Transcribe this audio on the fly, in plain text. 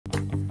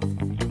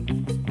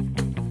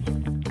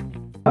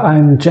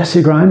I'm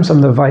Jesse Grimes. I'm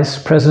the Vice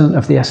President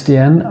of the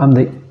SDN. I'm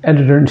the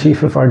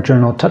Editor-in-Chief of our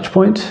journal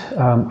Touchpoint.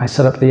 I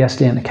set up the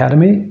SDN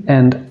Academy,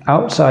 and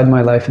outside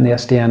my life in the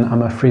SDN,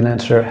 I'm a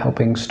freelancer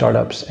helping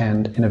startups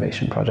and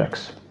innovation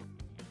projects.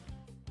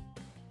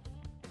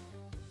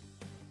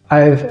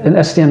 I'm an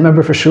SDN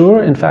member for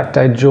sure. In fact,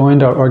 I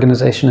joined our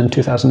organization in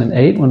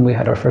 2008 when we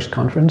had our first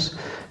conference,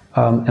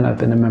 and I've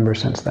been a member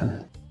since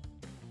then.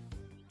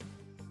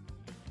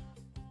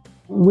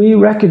 We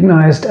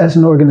recognized as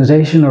an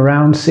organization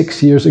around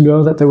 6 years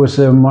ago that there was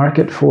a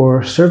market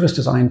for service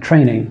design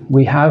training.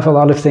 We have a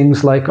lot of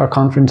things like our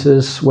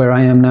conferences where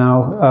I am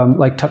now,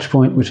 like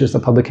Touchpoint, which is the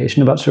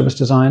publication about service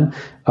design,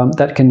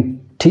 that can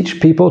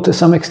teach people to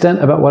some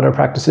extent about what our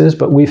practice is,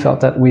 but we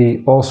felt that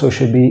we also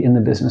should be in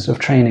the business of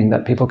training,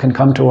 that people can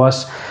come to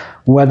us,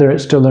 whether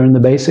it's to learn the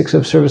basics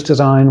of service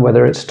design,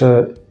 whether it's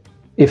to,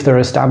 if they're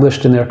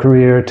established in their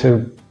career,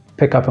 to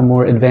pick up a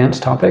more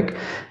advanced topic.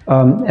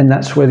 And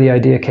that's where the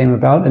idea came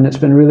about, and it's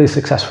been really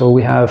successful.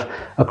 We have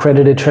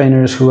accredited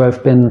trainers who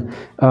have been,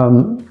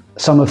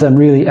 some of them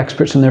really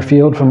experts in their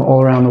field from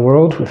all around the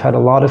world. We've had a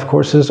lot of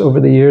courses over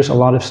the years, a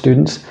lot of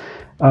students.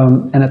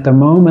 And at the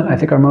moment, I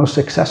think our most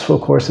successful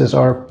courses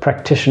are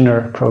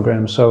practitioner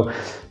programs. So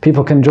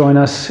people can join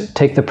us,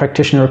 take the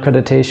practitioner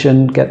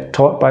accreditation, get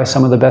taught by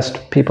some of the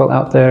best people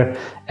out there,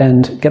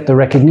 and get the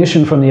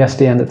recognition from the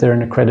SDN that they're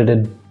an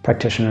accredited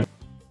practitioner.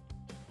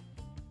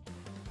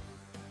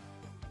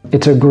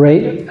 It's a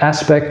great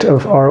aspect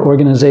of our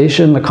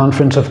organization. The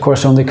conference, of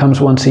course, only comes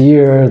once a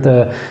year.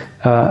 The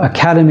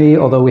Academy,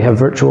 although we have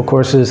virtual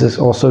courses, is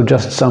also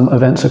just some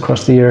events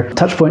across the year.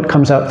 Touchpoint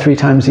comes out 3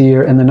 times a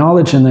year, and the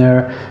knowledge in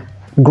there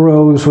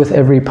grows with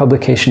every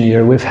publication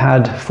year. We've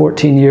had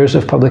 14 years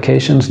of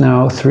publications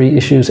now, 3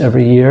 issues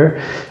every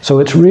year. So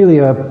it's really,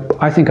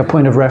 I think, a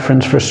point of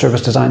reference for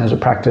service design as a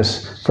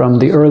practice. From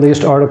the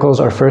earliest articles,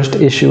 our first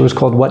issue was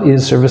called What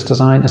is Service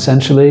Design,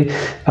 essentially.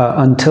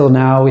 Until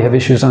now, we have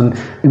issues on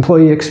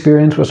employee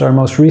experience was our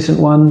most recent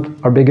one,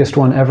 our biggest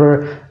one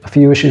ever. A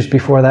few issues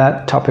before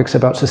that, topics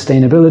about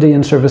sustainability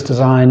in service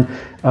design,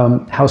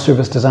 how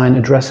service design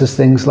addresses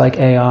things like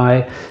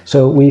AI.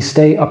 So we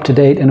stay up to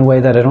date in a way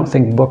that I don't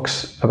think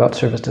books about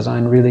service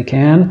design really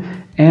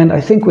can. And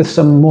I think with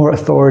some more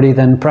authority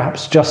than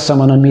perhaps just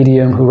someone on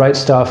Medium who writes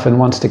stuff and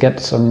wants to get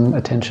some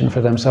attention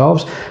for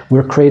themselves.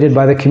 We're created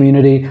by the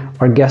community.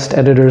 Our guest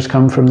editors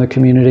come from the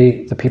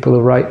community. The people who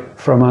write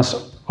from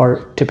us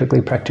are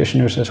typically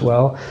practitioners as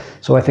well.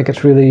 So I think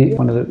it's really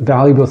one of the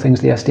valuable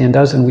things the SDN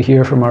does, and we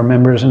hear from our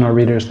members and our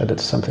readers that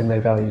it's something they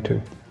value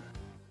too.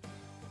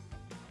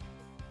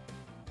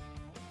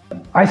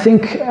 I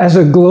think as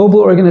a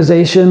global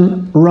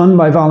organization run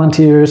by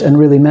volunteers and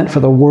really meant for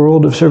the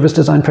world of service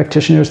design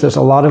practitioners, there's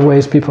a lot of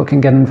ways people can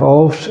get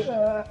involved.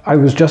 I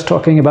was just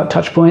talking about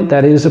Touchpoint.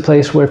 That is a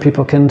place where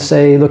people can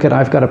say, look,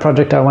 I've got a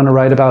project I want to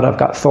write about. I've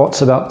got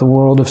thoughts about the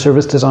world of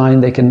service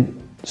design. They can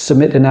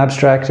submit an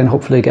abstract and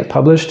hopefully get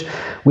published.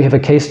 We have a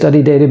case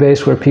study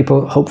database where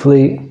people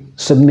hopefully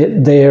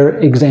submit their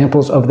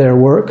examples of their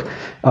work.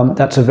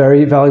 That's a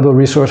very valuable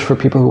resource for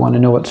people who want to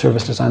know what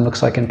service design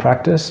looks like in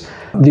practice.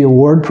 The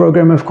award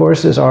program, of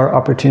course, is our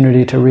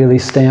opportunity to really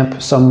stamp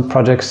some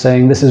projects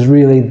saying this is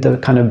really the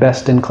kind of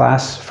best in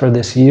class for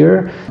this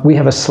year. We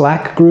have a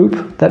Slack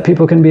group that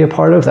people can be a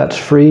part of. That's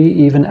free,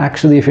 even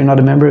actually if you're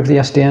not a member of the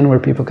SDN, where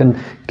people can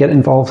get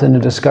involved in a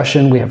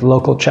discussion. We have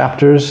local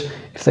chapters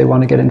if they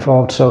want to get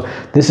involved. So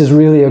this is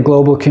really a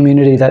global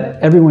community that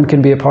everyone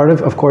can be a part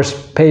of. Of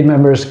course, paid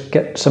members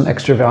get some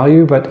extra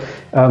value, but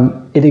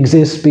it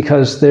exists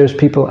because there's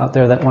people out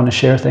there that want to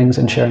share things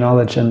and share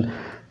knowledge, and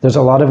there's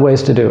a lot of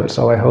ways to do it.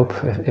 So I hope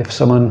if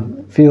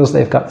someone feels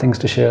they've got things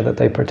to share that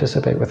they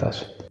participate with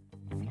us.